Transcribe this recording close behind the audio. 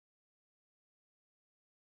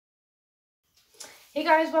Hey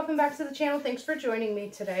guys, welcome back to the channel. Thanks for joining me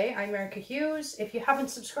today. I'm Erica Hughes. If you haven't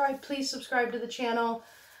subscribed, please subscribe to the channel.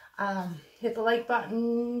 Hit the like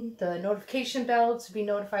button, the notification bell to be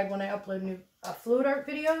notified when I upload new fluid art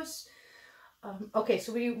videos. Okay,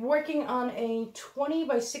 so we're working on a 20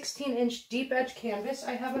 by 16 inch deep edge canvas.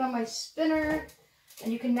 I have it on my spinner,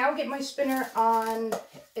 and you can now get my spinner on,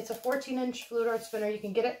 it's a 14 inch fluid art spinner. You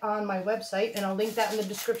can get it on my website, and I'll link that in the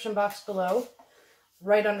description box below,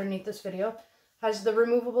 right underneath this video. Has the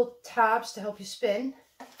removable tabs to help you spin.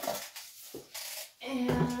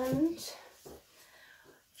 And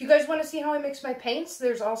if you guys want to see how I mix my paints,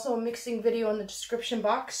 there's also a mixing video in the description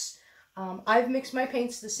box. I've mixed my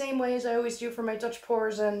paints the same way as I always do for my Dutch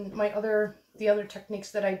pours and the other techniques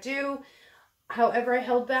that I do. However, I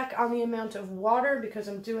held back on the amount of water because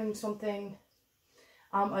I'm doing something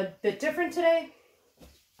a bit different today.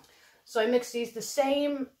 So I mixed these the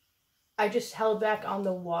same. I just held back on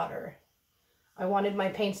the water. I wanted my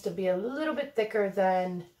paints to be a little bit thicker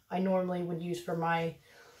than I normally would use for my,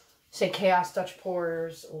 say, Chaos Dutch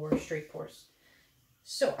pours or straight pours.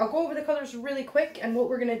 So I'll go over the colors really quick and what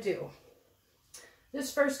we're going to do.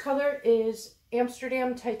 This first color is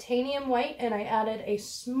Amsterdam Titanium White, and I added a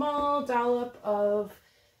small dollop of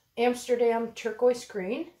Amsterdam Turquoise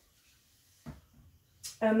Green.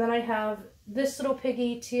 And then I have this little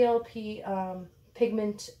piggy TLP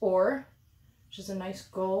Pigment Ore, which is a nice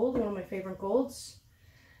gold, one of my favorite golds.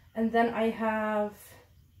 And then I have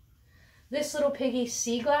this little piggy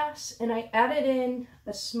Sea Glass, and I added in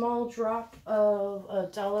a small drop of a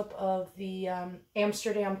dollop of the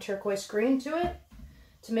Amsterdam Turquoise Green to it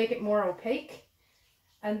to make it more opaque.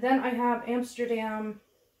 And then I have Amsterdam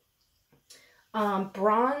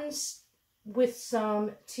Bronze with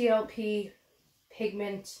some TLP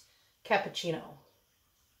Pigment Cappuccino.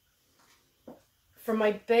 For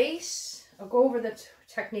my base, I'll go over the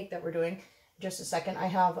technique that we're doing in just a second. I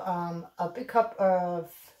have a big cup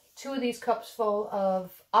of, 2 of these cups full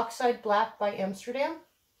of Oxide Black by Amsterdam.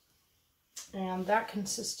 And that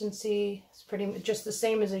consistency is pretty much just the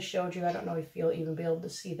same as I showed you. I don't know if you'll even be able to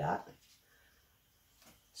see that.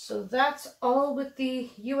 So that's all with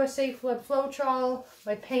the USA Flood Floetrol,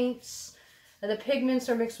 my paints. And the pigments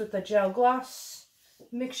are mixed with the gel gloss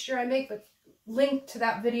mixture I make, but link to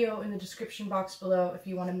that video in the description box below if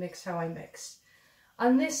you want to mix how I mix.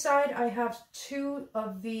 On this side, I have 2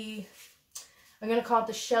 of the, I'm going to call it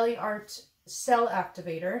the Sheleeart Cell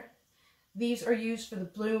Activator. These are used for the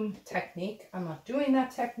bloom technique. I'm not doing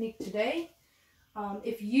that technique today.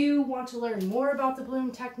 If you want to learn more about the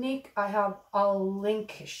bloom technique, I'll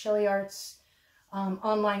link Sheleeart's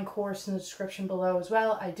online course in the description below as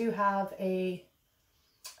well. I do have a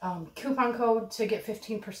coupon code to get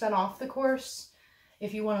 15% off the course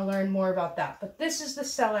if you want to learn more about that. But this is the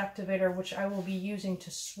Cell Activator, which I will be using to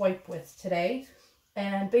swipe with today.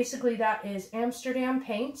 And basically that is Amsterdam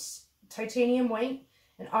paints, Titanium White,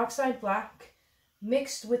 and Oxide Black,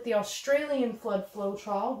 mixed with the Australian Flood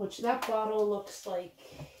Floetrol, which that bottle looks like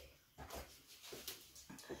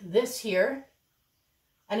this here.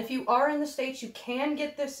 And if you are in the States, you can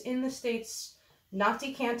get this in the States, not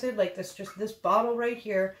decanted like this, just this bottle right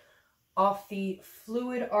here off the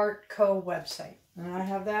Fluid Art Co. website. And I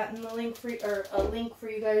have that in the link for, or a link for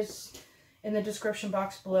you guys in the description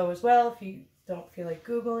box below as well if you don't feel like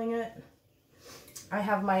Googling it. I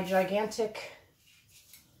have my gigantic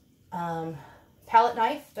palette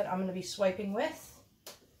knife that I'm going to be swiping with.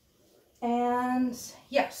 And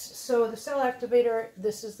yes, so the Cell Activator,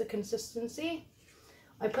 this is the consistency.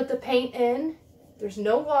 I put the paint in. There's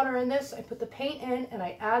no water in this. I put the paint in and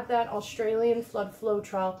I add that Australian Flood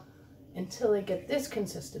Floetrol until I get this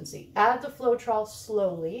consistency. Add the Floetrol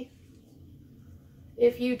slowly.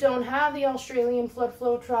 If you don't have the Australian Flood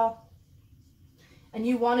Floetrol and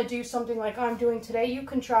you want to do something like I'm doing today, you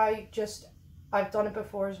can try just, I've done it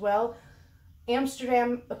before as well,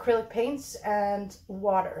 Amsterdam acrylic paints and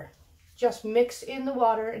water. Just mix in the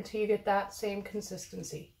water until you get that same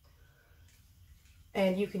consistency.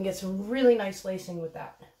 And you can get some really nice lacing with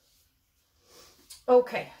that.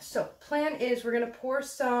 Okay, so plan is we're going to pour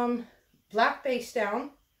some black base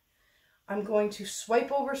down. I'm going to swipe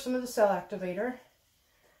over some of the Cell Activator,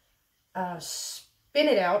 spin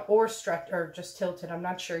it out or stretch or just tilt it, I'm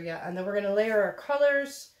not sure yet. And then we're going to layer our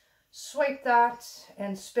colors, swipe that,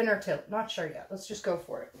 and spin or tilt. Not sure yet. Let's just go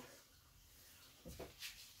for it.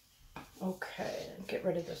 Okay, get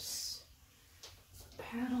rid of this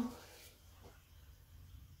paddle.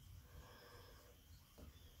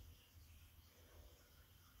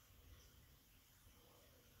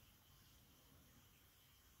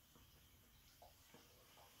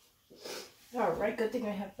 All right, good thing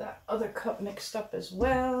I have that other cup mixed up as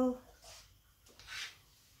well.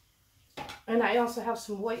 And I also have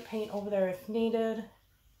some white paint over there if needed.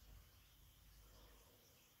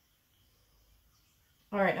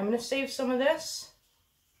 All right, I'm going to save some of this.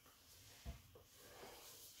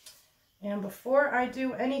 And before I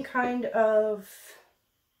do any kind of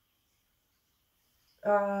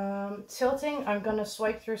tilting, I'm going to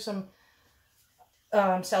swipe through some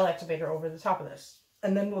cell activator over the top of this.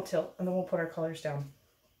 And then we'll tilt, and then we'll put our colors down.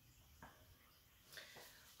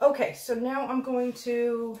 Okay, so now I'm going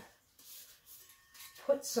to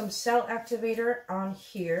put some cell activator on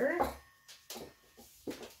here.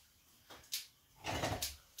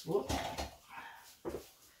 Whoop.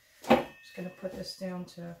 Just going to put this down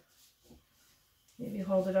to maybe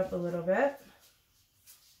hold it up a little bit.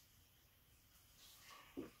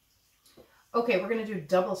 Okay, we're going to do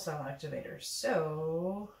double cell activators.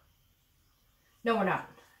 So, no, we're not.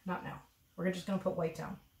 Not now. We're just going to put white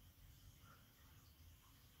down.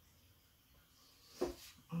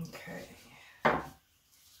 Okay.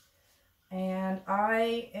 And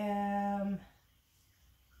I am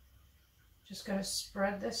just going to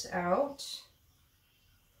spread this out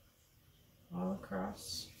all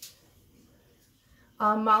across.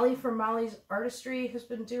 Molly from Molly's Artistry has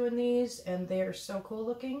been doing these, and they are so cool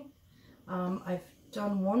looking. I've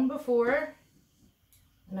done one before,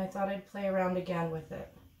 and I thought I'd play around again with it.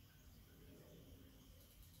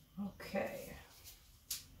 Okay.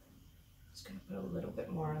 Just going to put a little bit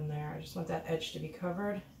more in there. I just want that edge to be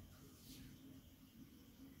covered.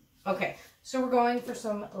 Okay, so we're going for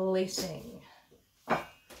some lacing.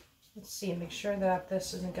 Let's see, make sure that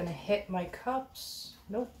this isn't going to hit my cups.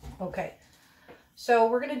 Nope. Okay. So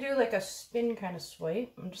we're going to do like a spin kind of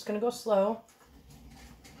swipe. I'm just going to go slow.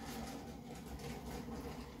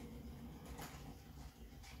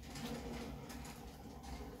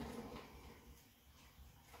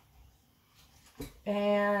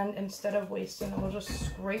 And instead of wasting it, we'll just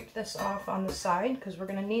scrape this off on the side because we're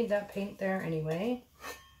going to need that paint there anyway.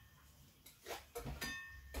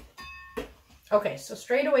 Okay, so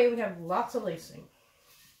straight away we have lots of lacing.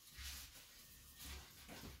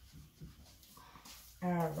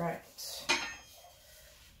 All right.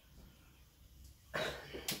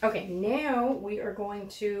 Okay, now we are going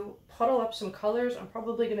to puddle up some colors. I'm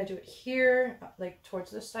probably going to do it here, like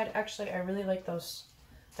towards this side. Actually, I really like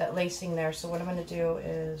that lacing there. So what I'm going to do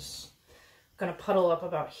is I'm going to puddle up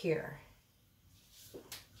about here.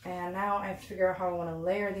 And now I have to figure out how I want to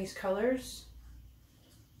layer these colors.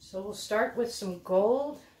 So we'll start with some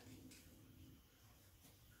gold.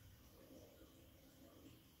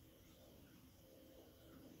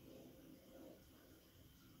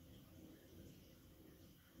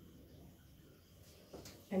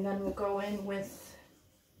 And then we'll go in with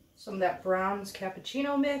some of that bronze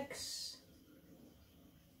cappuccino mix.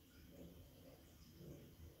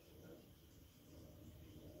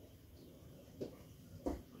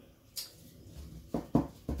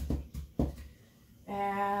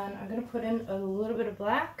 And I'm going to put in a little bit of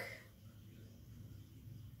black.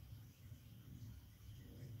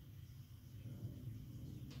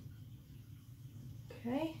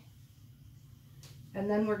 Okay. And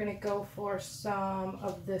then we're going to go for some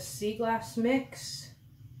of the sea glass mix.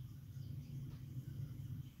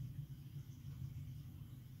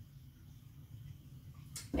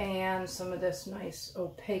 And some of this nice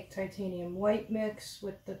opaque titanium white mix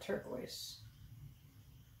with the turquoise.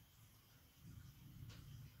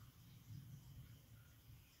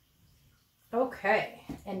 Okay,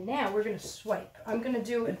 and now we're going to swipe. I'm going to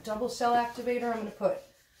do a double cell activator. I'm going to put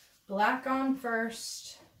black on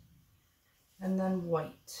first and then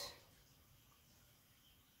white.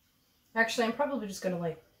 Actually, I'm probably just going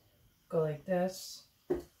to go like this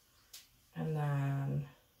and then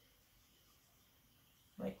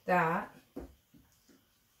like that.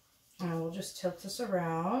 And we'll just tilt this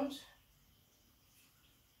around.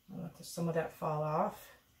 I'll let some of that fall off.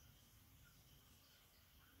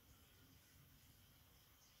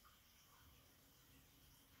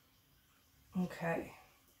 Okay,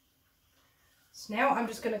 so now I'm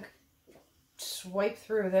just going to swipe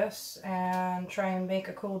through this and try and make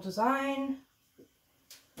a cool design.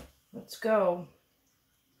 Let's go.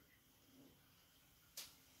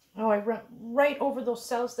 Oh, I went right over those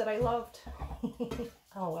cells that I loved.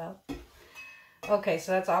 Oh well. Okay,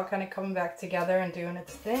 so that's all kind of coming back together and doing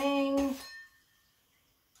its thing.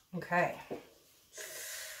 Okay.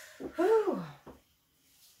 Whew.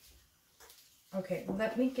 Okay,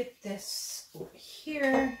 let me get this over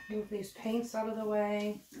here, move these paints out of the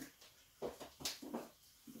way.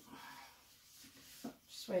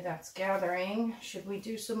 Just the way that's gathering. Should we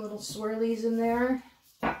do some little swirlies in there?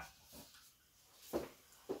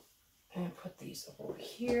 And put these over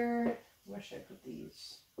here. Where should I put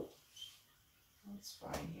these? That's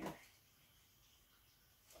fine here.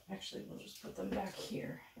 Actually, we'll just put them back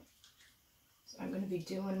here. So I'm going to be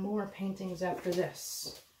doing more paintings after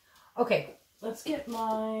this. Okay, let's get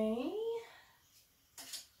my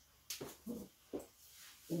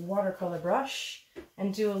watercolor brush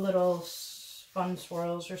and do a little fun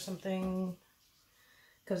swirls or something.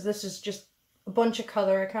 Because this is just a bunch of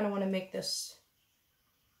color. I kind of want to make this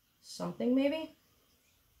something maybe.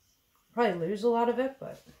 Probably lose a lot of it,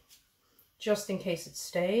 but just in case it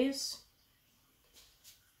stays.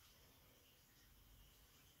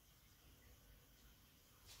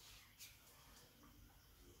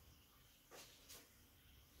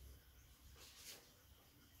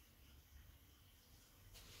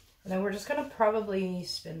 And then we're just going to probably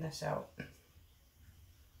spin this out.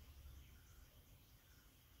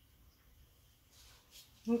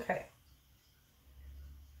 Okay.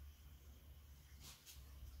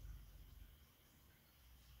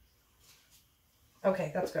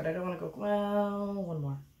 Okay, that's good. I don't want to go, well, one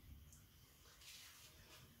more.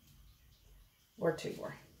 Or two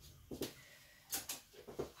more.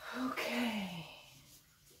 Okay.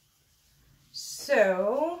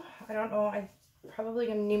 So, I don't know, I'm probably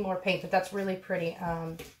going to need more paint, but that's really pretty.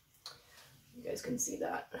 You guys can see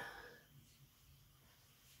that.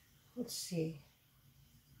 Let's see.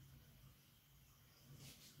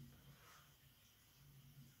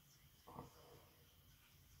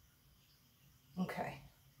 Okay.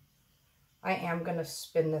 I am going to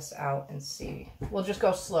spin this out and see. We'll just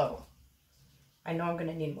go slow. I know I'm going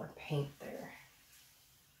to need more paint there.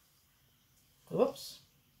 Whoops.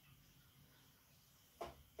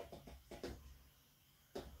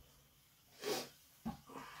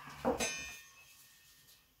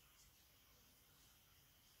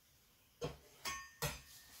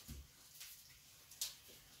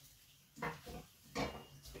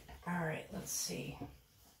 All right, let's see.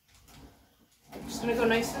 I'm just going to go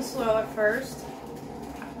nice and slow at first,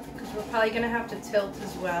 because we're probably going to have to tilt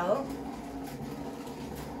as well.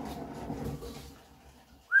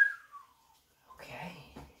 Okay.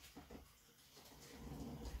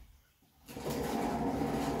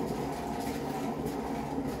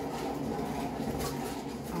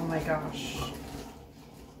 Oh my gosh.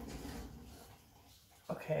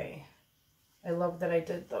 Okay. I love that I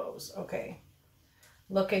did those. Okay.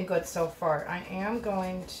 Looking good so far. I am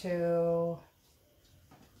going to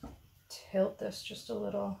tilt this just a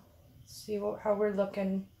little, see how we're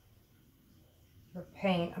looking for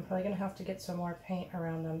paint. I'm probably gonna have to get some more paint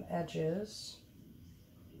around them edges.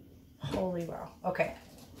 Holy wow. Okay.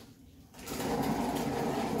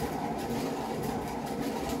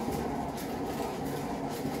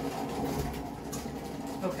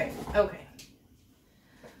 Okay.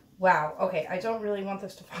 Wow. Okay, I don't really want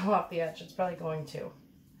this to fall off the edge. It's probably going to.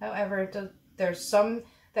 However, there's some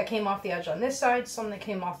that came off the edge on this side, some that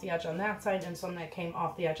came off the edge on that side, and some that came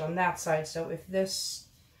off the edge on that side. So if this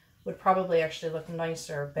would probably actually look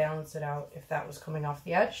nicer, balance it out if that was coming off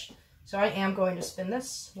the edge. So I am going to spin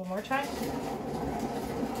this one more time.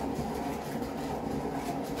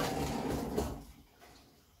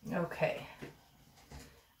 Okay.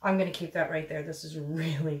 I'm going to keep that right there. This is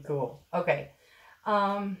really cool. Okay.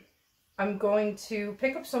 I'm going to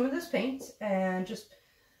pick up some of this paint and just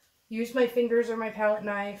use my fingers or my palette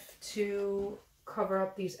knife to cover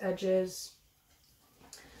up these edges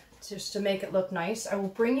just to make it look nice. I will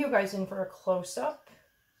bring you guys in for a close-up.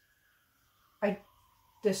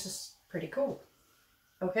 This is pretty cool.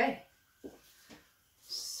 Okay.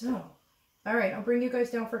 So, all right, I'll bring you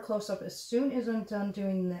guys down for a close-up as soon as I'm done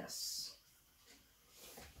doing this.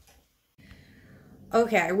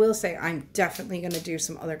 Okay, I will say I'm definitely going to do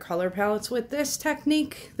some other color palettes with this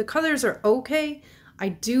technique. The colors are okay. I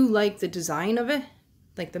do like the design of it,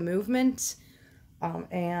 like the movement,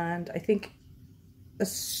 and I think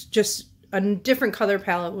just a different color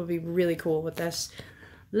palette would be really cool with this.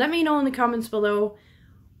 Let me know in the comments below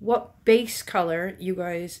what base color you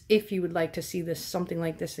guys, if you would like to see this, something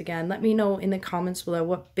like this again. Let me know in the comments below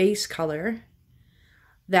what base color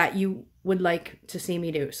that you would like to see me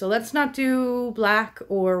do. So let's not do black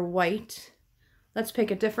or white. Let's pick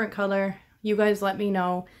a different color. You guys let me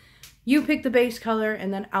know. You pick the base color,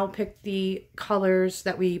 and then I'll pick the colors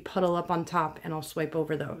that we puddle up on top, and I'll swipe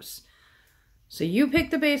over those. So you pick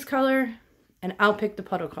the base color, and I'll pick the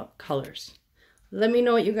puddle colors. Let me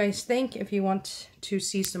know what you guys think if you want to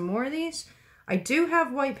see some more of these. I do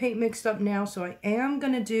have white paint mixed up now, so I am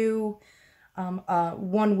going to do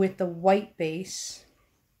one with the white base.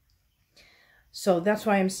 So that's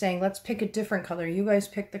why I'm saying let's pick a different color. You guys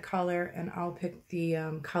pick the color, and I'll pick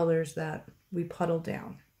the colors that we puddle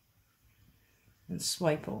down and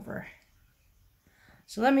swipe over.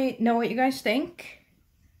 So let me know what you guys think.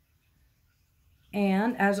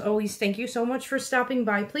 And as always, thank you so much for stopping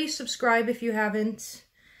by. Please subscribe if you haven't.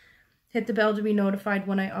 Hit the bell to be notified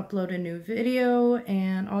when I upload a new video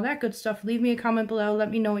and all that good stuff. Leave me a comment below.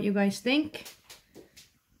 Let me know what you guys think.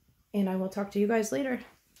 And I will talk to you guys later.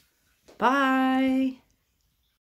 Bye.